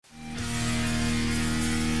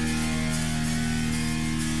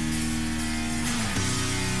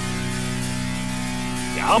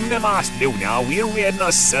más de una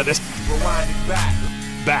weird service. Rewind it back.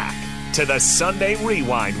 Back to the Sunday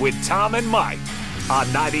Rewind with Tom and Mike on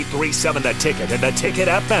 93.7 The Ticket and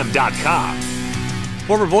theticketfm.com.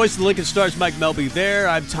 Former voice of the Lincoln Stars, Mike Melby there.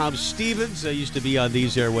 I'm Tom Stevens. I used to be on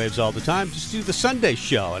these airwaves all the time. Just do the Sunday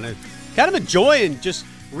show. And I'm kind of enjoying just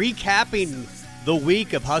recapping the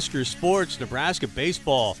week of Husker sports, Nebraska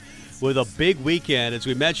baseball, with a big weekend. As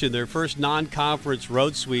we mentioned, their first non-conference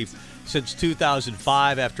road sweep since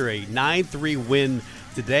 2005 after a 9-3 win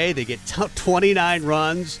today. They get 29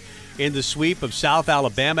 runs in the sweep of South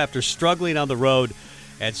Alabama after struggling on the road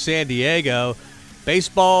at San Diego.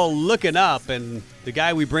 Baseball looking up, and the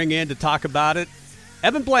guy we bring in to talk about it,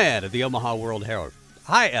 Evan Bland of the Omaha World-Herald.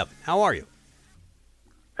 Hi, Evan. How are you?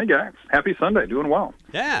 Hey, guys. Happy Sunday. Doing well.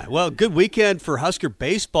 Yeah, well, good weekend for Husker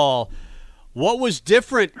baseball. What was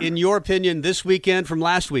different, in your opinion, this weekend from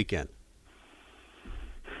last weekend?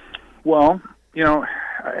 Well,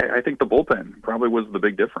 I think the bullpen probably was the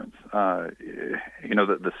big difference.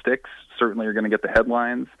 The sticks certainly are going to get the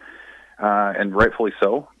headlines, and rightfully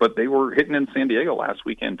so, but they were hitting in San Diego last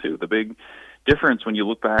weekend too. The big difference when you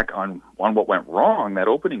look back on what went wrong that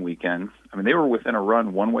opening weekend, I mean, they were within a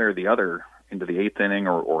run one way or the other into the 8th inning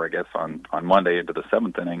or I guess on Monday into the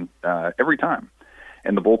 7th inning every time.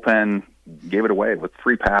 And the bullpen gave it away with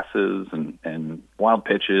 3 passes and wild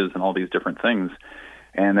pitches and all these different things.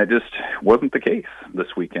 And that just wasn't the case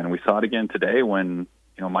this weekend. We saw it again today when,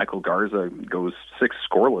 Michael Garza goes 6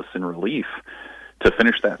 scoreless in relief to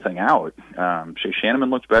finish that thing out. Shea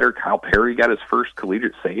Shanneman looked better. Kyle Perry got his first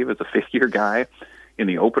collegiate save as a fifth-year guy in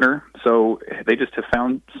the opener. So they just have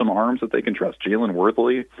found some arms that they can trust. Jalen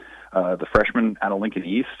Worthley, the freshman out of Lincoln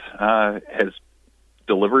East, has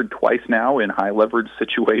delivered twice now in high-leverage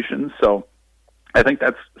situations. So I think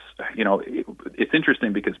that's, it's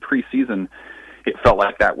interesting because preseason it felt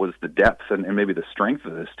like that was the depth and maybe the strength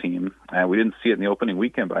of this team. We didn't see it in the opening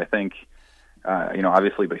weekend, but I think,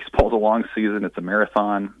 obviously baseball's a long season. It's a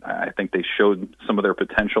marathon. I think they showed some of their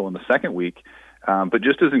potential in the second week, but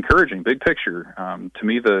just as encouraging, big picture. To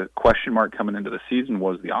me, the question mark coming into the season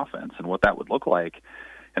was the offense and what that would look like.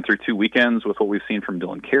 And through 2 weekends with what we've seen from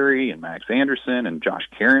Dylan Carey and Max Anderson and Josh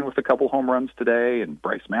Karen with a couple home runs today and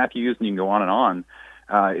Bryce Matthews, and you can go on and on,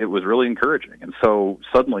 it was really encouraging. And so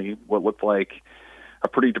suddenly what looked like a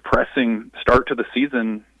pretty depressing start to the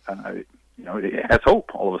season, it has hope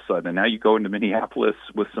all of a sudden. And now you go into Minneapolis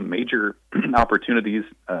with some major opportunities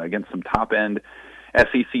against some top-end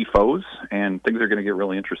SEC foes, and things are going to get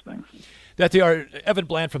really interesting. That they are. Evan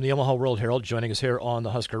Bland from the Omaha World-Herald joining us here on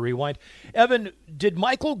the Husker Rewind. Evan, did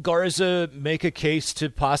Michael Garza make a case to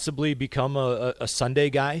possibly become a Sunday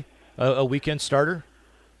guy, a weekend starter?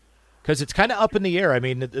 Because it's kind of up in the air. I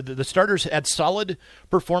mean, the starters had solid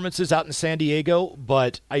performances out in San Diego,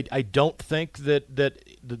 but I don't think that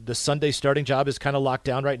the Sunday starting job is kind of locked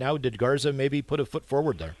down right now. Did Garza maybe put a foot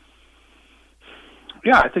forward there?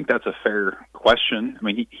 Yeah, I think that's a fair question. I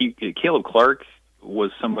mean, Caleb Clark was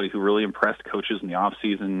somebody who really impressed coaches in the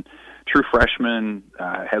offseason. True freshman,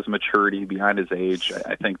 has maturity behind his age.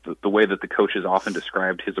 I think the way that the coaches often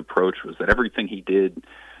described his approach was that everything he did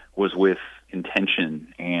was with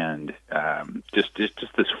intention and just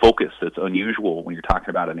this focus that's unusual when you're talking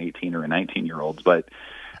about an 18 or a 19-year-old. But,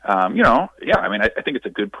 I mean, I think it's a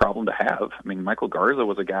good problem to have. I mean, Michael Garza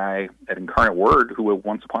was a guy at Incarnate Word who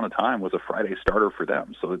once upon a time was a Friday starter for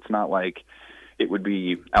them. So it's not like it would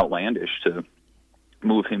be outlandish to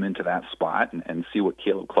move him into that spot and see what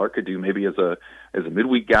Caleb Clark could do maybe as a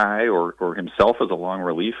midweek guy or himself as a long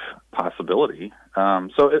relief possibility. I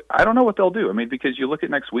don't know what they'll do. I mean, because you look at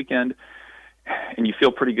next weekend and you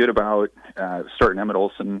feel pretty good about starting Emmett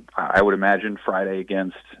Olson, I would imagine, Friday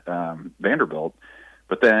against Vanderbilt.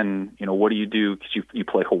 But then, what do you do? Because you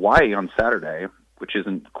play Hawaii on Saturday, which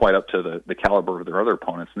isn't quite up to the caliber of their other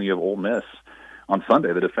opponents, and then you have Ole Miss on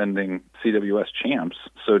Sunday, the defending CWS champs.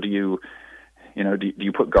 So do you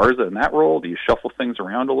put Garza in that role? Do you shuffle things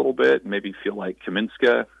around a little bit and maybe feel like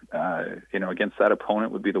Kaminska, against that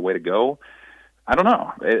opponent would be the way to go? I don't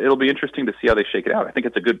know. It'll be interesting to see how they shake it out. I think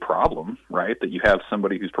it's a good problem, right, that you have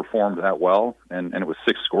somebody who's performed that well, and it was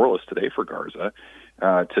 6 scoreless today for Garza,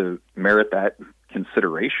 to merit that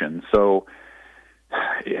consideration. So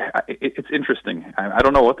it's interesting. I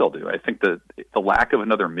don't know what they'll do. I think the lack of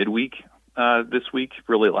another midweek this week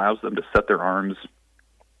really allows them to set their arms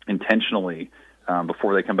intentionally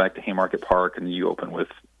before they come back to Haymarket Park, and you open with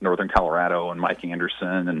Northern Colorado and Mike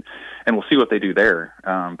Anderson, and we'll see what they do there.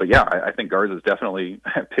 But yeah, I think Garza's definitely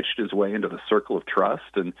pitched his way into the circle of trust,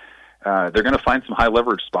 and they're going to find some high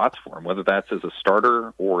leverage spots for him. Whether that's as a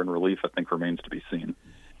starter or in relief, I think remains to be seen.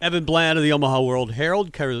 Evan Bland of the Omaha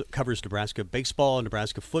World-Herald covers Nebraska baseball and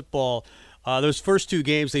Nebraska football. Those first two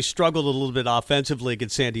games, they struggled a little bit offensively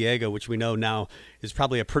against San Diego, which we know now is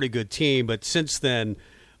probably a pretty good team. But since then,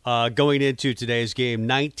 going into today's game,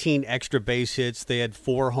 19 extra base hits. They had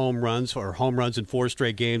 4 home runs in 4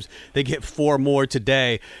 straight games. They get 4 more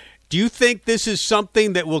today. Do you think this is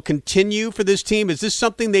something that will continue for this team? Is this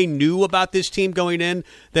something they knew about this team going in,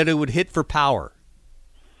 that it would hit for power?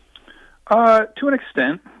 To an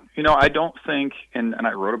extent. I don't think, and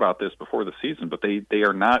I wrote about this before the season, but they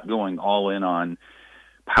are not going all in on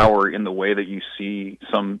power in the way that you see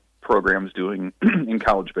some programs doing in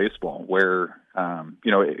college baseball, where,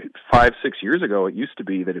 5-6 years ago, it used to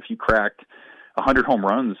be that if you cracked 100 home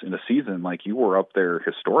runs in a season, like, you were up there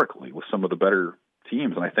historically with some of the better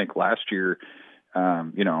teams. And I think last year,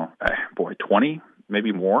 20,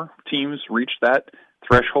 maybe more teams reached that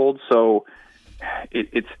threshold. So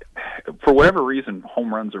it's for whatever reason,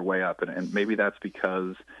 home runs are way up, and maybe that's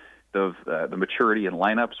because of the maturity in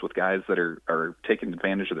lineups with guys that are taking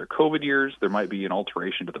advantage of their COVID years. There might be an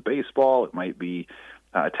alteration to the baseball. It might be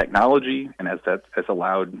technology, and as that has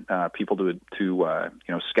allowed people to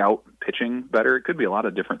scout pitching better. It could be a lot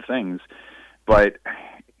of different things, but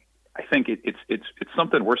I think it's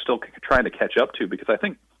something we're still trying to catch up to, because I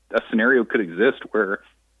think a scenario could exist where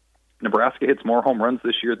Nebraska hits more home runs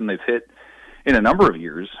this year than they've hit in a number of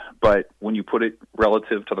years, but when you put it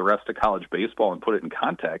relative to the rest of college baseball and put it in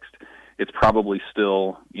context, it's probably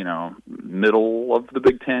still, middle of the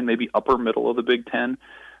Big Ten, maybe upper middle of the Big Ten.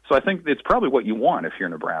 So I think it's probably what you want if you're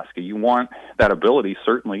Nebraska. You want that ability,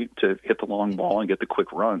 certainly, to hit the long ball and get the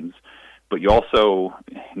quick runs, but you also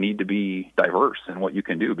need to be diverse in what you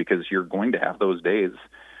can do, because you're going to have those days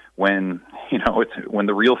when, when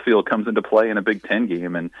the real feel comes into play in a Big Ten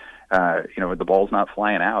game, and the ball's not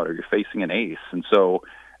flying out, or you're facing an ace. And so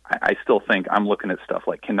I still think I'm looking at stuff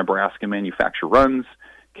like, can Nebraska manufacture runs?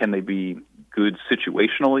 Can they be good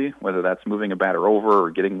situationally, whether that's moving a batter over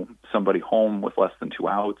or getting somebody home with less than 2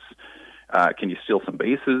 outs? Can you steal some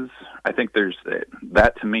bases? I think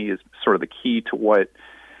that to me is sort of the key to what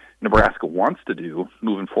Nebraska wants to do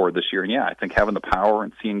moving forward this year. And I think having the power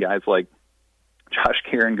and seeing guys like Josh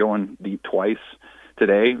Karen going deep twice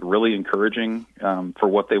today, really encouraging for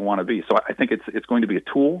what they want to be. So I think it's going to be a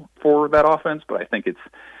tool for that offense, but I think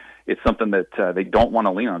it's something that they don't want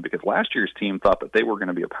to lean on, because last year's team thought that they were going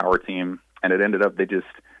to be a power team, and it ended up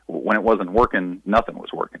when it wasn't working, nothing was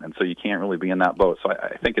working, and so you can't really be in that boat. So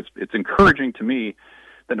I think it's encouraging to me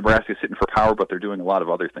that Nebraska's hitting for power, but they're doing a lot of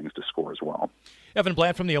other things to score as well. Evan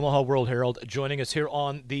Bland from the Omaha World-Herald joining us here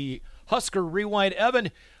on the Husker Rewind.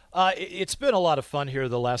 Evan, it's been a lot of fun here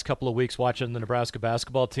the last couple of weeks watching the Nebraska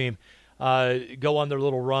basketball team go on their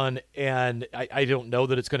little run, and I don't know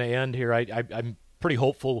that it's going to end here. I'm pretty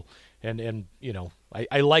hopeful, and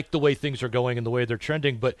I like the way things are going and the way they're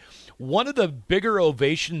trending. But one of the bigger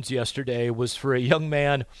ovations yesterday was for a young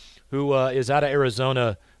man who is out of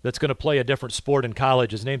Arizona that's going to play a different sport in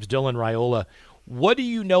college. His name's Dylan Raiola. What do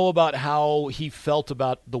you know about how he felt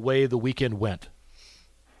about the way the weekend went?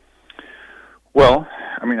 Well,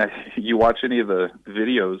 you watch any of the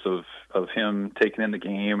videos of him taking in the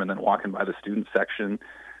game and then walking by the student section,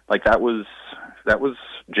 like that was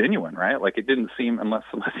genuine, right? Like, it didn't seem, unless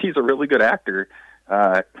he's a really good actor,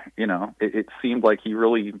 it seemed like he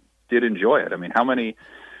really did enjoy it. How many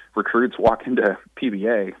recruits walk into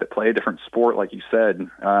PBA that play a different sport, like you said,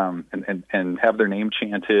 and have their name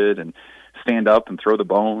chanted and stand up and throw the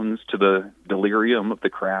bones to the delirium of the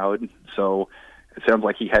crowd? So it sounds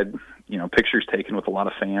like he had pictures taken with a lot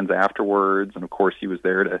of fans afterwards, and of course he was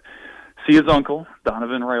there to see his uncle,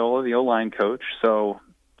 Donovan Raiola, the O-line coach. So,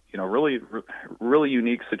 really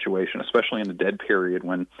unique situation, especially in the dead period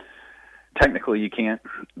when technically you can't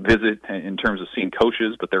visit in terms of seeing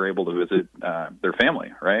coaches, but they're able to visit their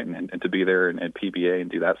family, right, and to be there at PBA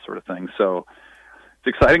and do that sort of thing. So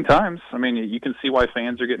it's exciting times. You can see why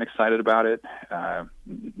fans are getting excited about it.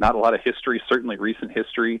 Not a lot of history, certainly recent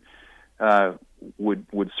history,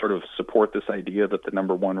 would sort of support this idea that the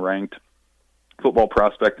number one ranked football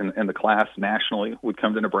prospect in the class nationally would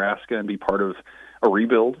come to Nebraska and be part of a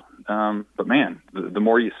rebuild. But man, the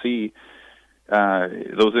more you see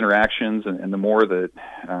those interactions and the more that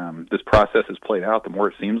this process has played out, the more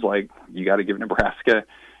it seems like you got to give Nebraska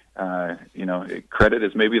credit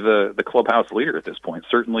as maybe the clubhouse leader at this point,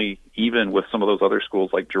 certainly even with some of those other schools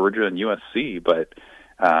like Georgia and USC. But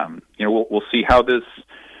we'll see how this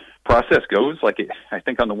process goes. I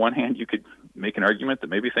think on the one hand, you could make an argument that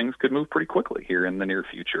maybe things could move pretty quickly here in the near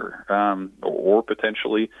future, or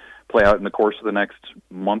potentially play out in the course of the next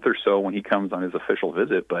month or so when he comes on his official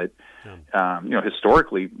visit. But,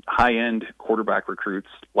 historically, high-end quarterback recruits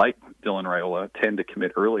like Dylan Raiola tend to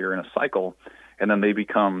commit earlier in a cycle, and then they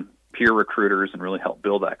become peer recruiters and really help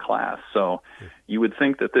build that class. So you would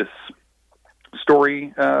think that this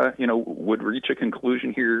story, would reach a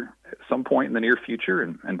conclusion here at some point in the near future.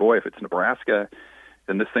 And boy, if it's Nebraska,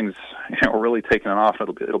 then this thing's really taking it off.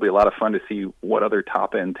 It'll be a lot of fun to see what other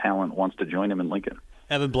top-end talent wants to join him in Lincoln.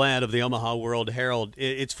 Evan Bland of the Omaha World-Herald.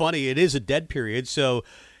 It's funny, it is a dead period, so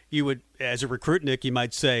you would, as a recruit, Nick, you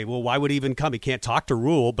might say, well, why would he even come? He can't talk to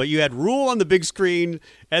Rule. But you had Rule on the big screen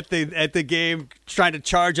at the game trying to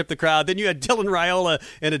charge up the crowd. Then you had Dylan Raiola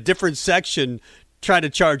in a different section trying to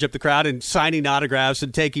charge up the crowd and signing autographs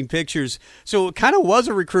and taking pictures. So it kind of was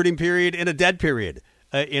a recruiting period and a dead period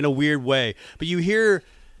in a weird way. But you hear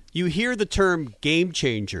the term game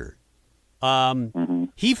changer.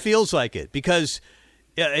 He feels like it because –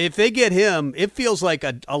 if they get him, it feels like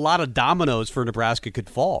a lot of dominoes for Nebraska could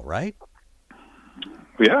fall, right?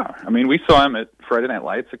 Yeah. I mean, we saw him at Friday Night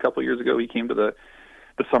Lights a couple of years ago. He came to the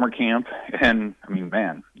summer camp, and, I mean,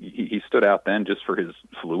 man, he stood out then just for his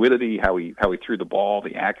fluidity, how he threw the ball,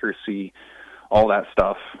 the accuracy, all that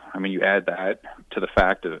stuff. I mean, you add that to the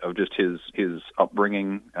fact of just his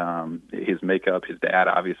upbringing, his makeup, his dad,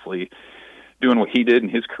 obviously, doing what he did in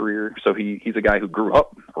his career. So he's a guy who grew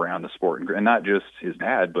up around the sport, and not just his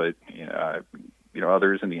dad, but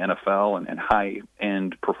others in the NFL and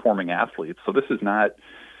high-end performing athletes. So this is not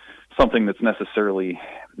something that's necessarily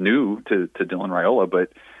new to Dylan Raiola,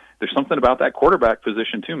 but there's something about that quarterback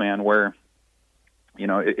position too, man, where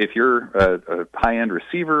if you're a high-end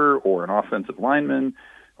receiver or an offensive lineman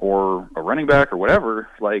or a running back or whatever,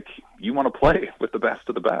 like, you want to play with the best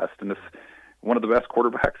of the best. And this one of the best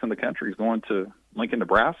quarterbacks in the country is going to Lincoln,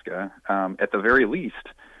 Nebraska. At the very least,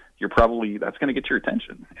 that's going to get your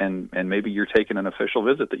attention, and maybe you're taking an official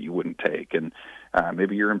visit that you wouldn't take, and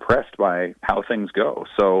maybe you're impressed by how things go.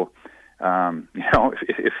 So,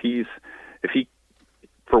 if he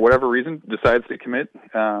for whatever reason decides to commit,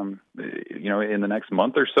 in the next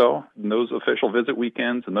month or so, in those official visit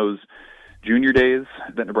weekends and those junior days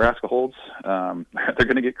that Nebraska holds, they're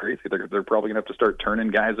going to get crazy. They're probably going to have to start turning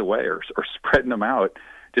guys away or spreading them out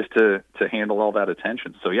just to handle all that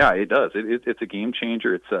attention. So yeah, it does. It's a game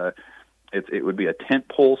changer. It would be a tent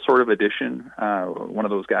pole sort of addition. One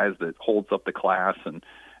of those guys that holds up the class and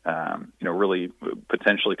really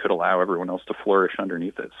potentially could allow everyone else to flourish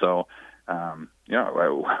underneath it. So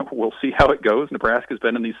we'll see how it goes. Nebraska's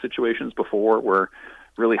been in these situations before where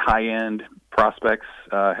really high-end prospects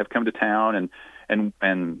have come to town and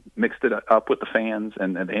mixed it up with the fans,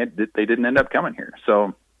 and they didn't end up coming here.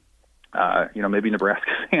 So, maybe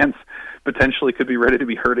Nebraska fans potentially could be ready to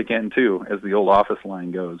be hurt again too, as the old office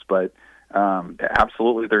line goes. But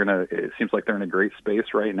absolutely, it seems like they're in a great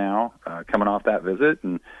space right now, coming off that visit,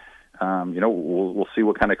 and we'll see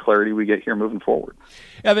what kind of clarity we get here moving forward.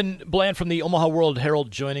 Evan Bland from the Omaha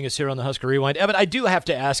World-Herald joining us here on the Husker Rewind. Evan, I do have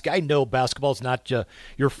to ask, I know basketball is not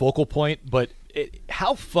your focal point, but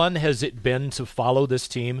how fun has it been to follow this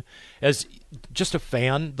team as just a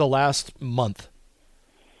fan the last month?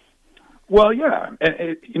 Well, yeah.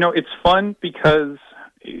 And it's fun because,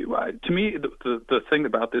 to me, the thing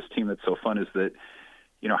about this team that's so fun is that,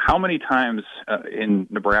 how many times in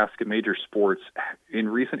Nebraska major sports in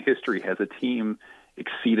recent history has a team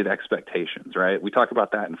exceeded expectations, right? We talk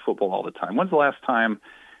about that in football all the time. When's the last time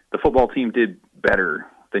the football team did better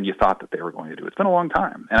than you thought that they were going to do? It's been a long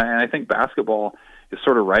time. And I think basketball is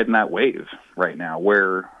sort of riding that wave right now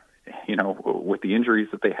where, with the injuries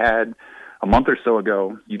that they had a month or so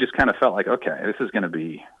ago, you just kind of felt like, okay, this is going to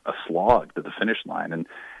be a slog to the finish line. And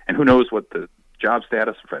who knows what the job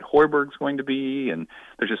status of Fred Hoiberg's going to be, and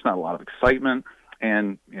there's just not a lot of excitement.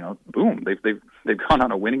 And boom, they've gone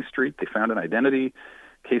on a winning streak. They found an identity.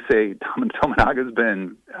 Keisei Tominaga's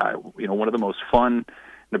been one of the most fun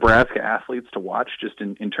Nebraska athletes to watch, just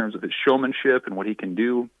in terms of his showmanship and what he can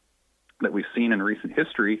do that we've seen in recent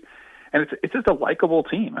history. And it's just a likable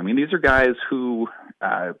team. I mean, these are guys who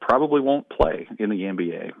probably won't play in the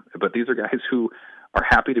NBA, but these are guys who are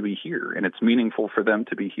happy to be here, and it's meaningful for them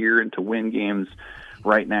to be here and to win games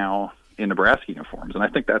right now in Nebraska uniforms. And I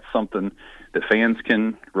think that's something that fans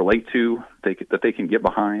can relate to, that they can get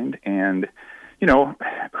behind. And,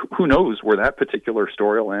 who knows where that particular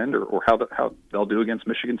story will end or how they'll do against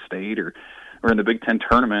Michigan State or in the Big Ten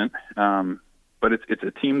tournament. But it's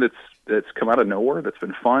a team that's come out of nowhere, that's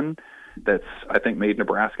been fun, that's, I think, made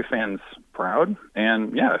Nebraska fans proud.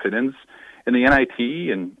 And, yeah, if it ends in the NIT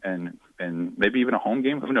and maybe even a home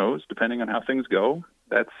game, who knows, depending on how things go.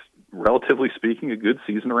 That's, relatively speaking, a good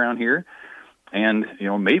season around here. And,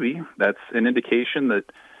 maybe that's an indication that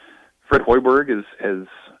Fred Hoiberg has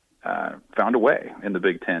found a way in the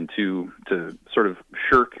Big Ten to sort of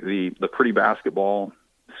shirk the pretty basketball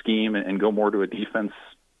scheme and go more to a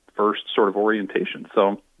defense-first sort of orientation.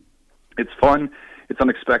 So it's fun. It's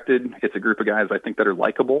unexpected. It's a group of guys I think that are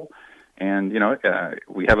likable. And,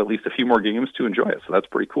 we have at least a few more games to enjoy it, so that's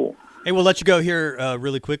pretty cool. Hey, we'll let you go here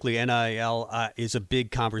really quickly. NIL is a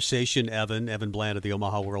big conversation, Evan Bland of the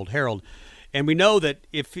Omaha World-Herald. And we know that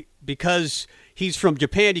because he's from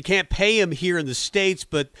Japan, you can't pay him here in the States,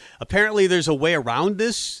 but apparently there's a way around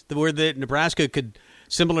this where Nebraska could,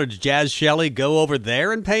 similar to Jazz Shelley, go over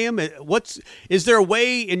there and pay him. Is there a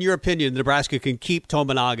way, in your opinion, Nebraska can keep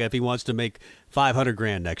Tominaga if he wants to make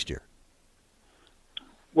 $500,000 next year?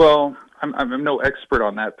 Well, I'm no expert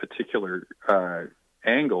on that particular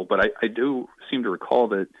angle, but I do seem to recall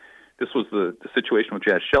that this was the situation with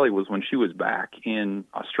Jazz Shelley was when she was back in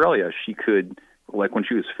Australia, she could, like when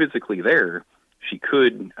she was physically there, she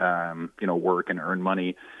could, work and earn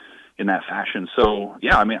money in that fashion. So,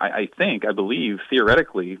 yeah, I believe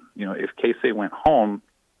theoretically, if Casey went home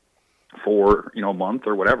for, a month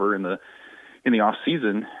or whatever in the off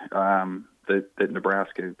season, that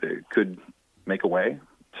Nebraska could make a way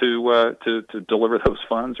to deliver those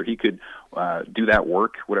funds, or he could do that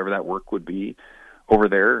work, whatever that work would be, over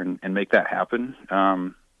there and make that happen.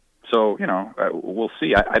 So, we'll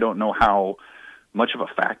see. I don't know how much of a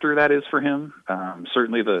factor that is for him.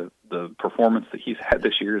 Certainly the performance that he's had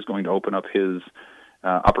this year is going to open up his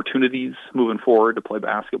opportunities moving forward to play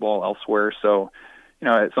basketball elsewhere. So,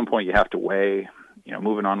 at some point you have to weigh,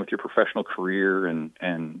 moving on with your professional career and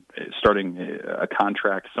starting a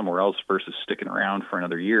contract somewhere else versus sticking around for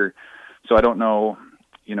another year. So I don't know,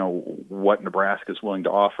 what Nebraska is willing to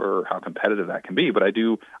offer or how competitive that can be. But I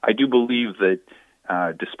do believe that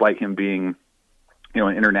despite him being,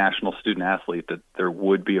 an international student athlete, that there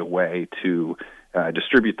would be a way to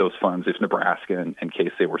distribute those funds if Nebraska and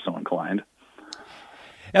Casey were so inclined.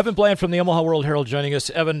 Evan Bland from the Omaha World-Herald joining us.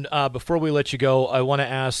 Evan, before we let you go, I want to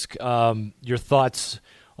ask your thoughts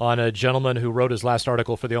on a gentleman who wrote his last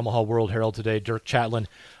article for the Omaha World-Herald today, Dirk Chatlin,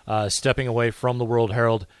 stepping away from the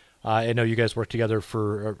World-Herald. I know you guys worked together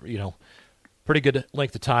for, pretty good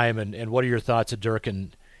length of time, and what are your thoughts of Dirk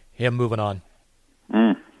and him moving on?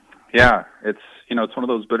 Yeah, it's one of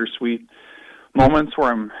those bittersweet moments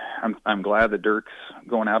where I'm glad that Dirk's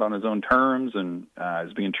going out on his own terms and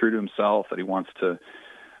is being true to himself, that he wants to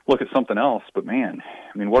look at something else. But man,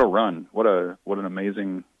 what a run! What an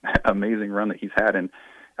amazing run that he's had. And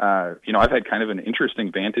I've had kind of an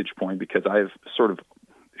interesting vantage point because I've sort of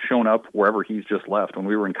shown up wherever he's just left. When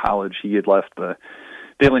we were in college, he had left the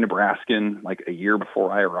Daily Nebraskan like a year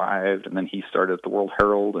before I arrived, and then he started at the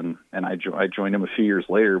World-Herald, and I joined him a few years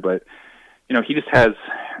later. But he just has,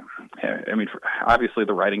 obviously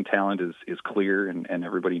the writing talent is clear, and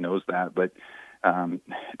everybody knows that. But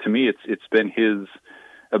to me, it's been his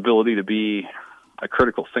ability to be a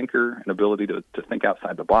critical thinker, an ability to think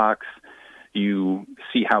outside the box. You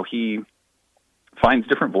see how he finds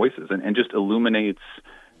different voices and just illuminates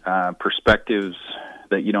perspectives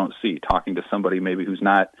that you don't see, talking to somebody maybe who's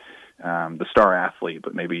not the star athlete,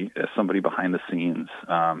 but maybe somebody behind the scenes.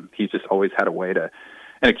 He's just always had a way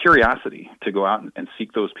and a curiosity to go out and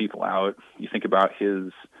seek those people out. You think about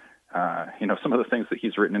his, some of the things that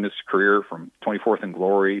he's written in his career, from 24th and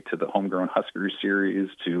Glory to the Homegrown Huskers series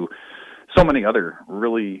to so many other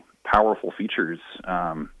really powerful features.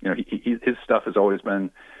 His stuff has always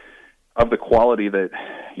been of the quality that,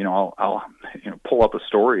 I'll pull up a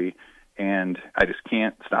story and I just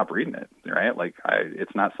can't stop reading it, right? Like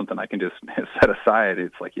it's not something I can just set aside.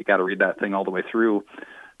 It's like, you got to read that thing all the way through,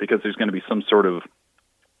 because there's going to be some sort of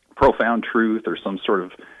profound truth or some sort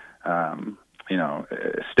of,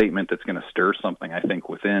 statement that's going to stir something, I think,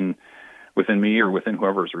 within me or within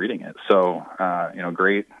whoever's reading it. So,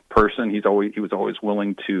 great person. He was always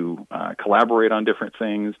willing to collaborate on different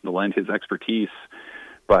things, to lend his expertise.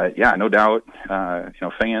 But yeah, no doubt,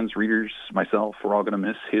 fans, readers, myself, we're all going to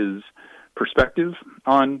miss his perspective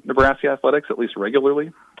on Nebraska athletics, at least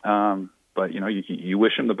regularly. But you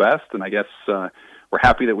wish him the best, and I guess we're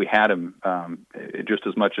happy that we had him, just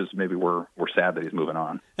as much as maybe we're sad that he's moving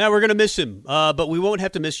on. Yeah, we're going to miss him, but we won't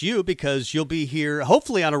have to miss you, because you'll be here,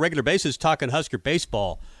 hopefully on a regular basis, talking Husker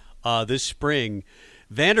baseball this spring.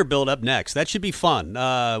 Vanderbilt up next. That should be fun.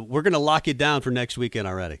 We're going to lock you down for next weekend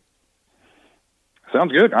already.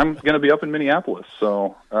 Sounds good. I'm going to be up in Minneapolis,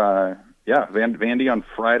 so Vandy on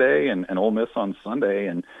Friday and Ole Miss on Sunday,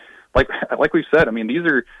 and like we've said,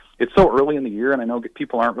 it's so early in the year, and I know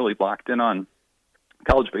people aren't really locked in on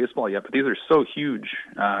college baseball yet, but these are so huge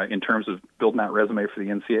in terms of building that resume for the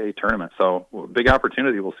NCAA tournament. So big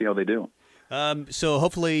opportunity. We'll see how they do. So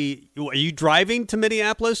hopefully, are you driving to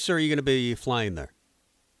Minneapolis, or are you going to be flying there?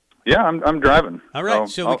 Yeah, I'm driving. All right,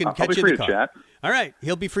 so we can catch you in the car. Chat. All right,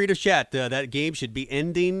 he'll be free to chat. That game should be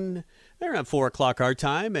ending around 4 o'clock our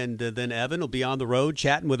time, and then Evan will be on the road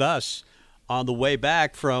chatting with us on the way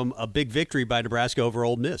back from a big victory by Nebraska over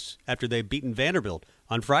Ole Miss after they've beaten Vanderbilt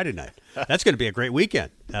on Friday night. That's going to be a great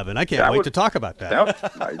weekend, Evan. I can't wait to talk about that.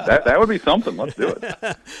 That would be something. Let's do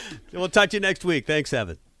it. We'll talk to you next week. Thanks,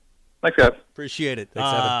 Evan. Thanks, guys. Appreciate it. Thanks,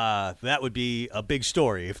 Evan. That would be a big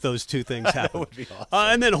story if those two things happen. That would be awesome.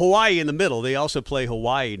 And then Hawaii in the middle. They also play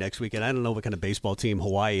Hawaii next weekend. I don't know what kind of baseball team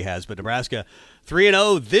Hawaii has, but Nebraska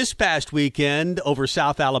 3-0 this past weekend over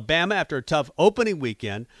South Alabama after a tough opening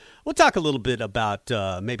weekend. We'll talk a little bit about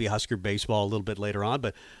maybe Husker baseball a little bit later on,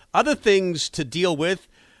 but other things to deal with.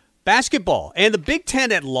 Basketball and the Big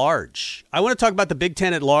Ten at large. I want to talk about the Big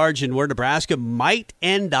Ten at large and where Nebraska might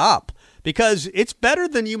end up, because it's better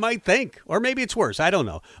than you might think, or maybe it's worse. I don't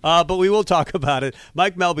know. But we will talk about it.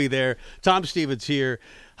 Mike Melby there, Tom Stevens here,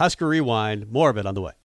 Husker Rewind. More of it on the way.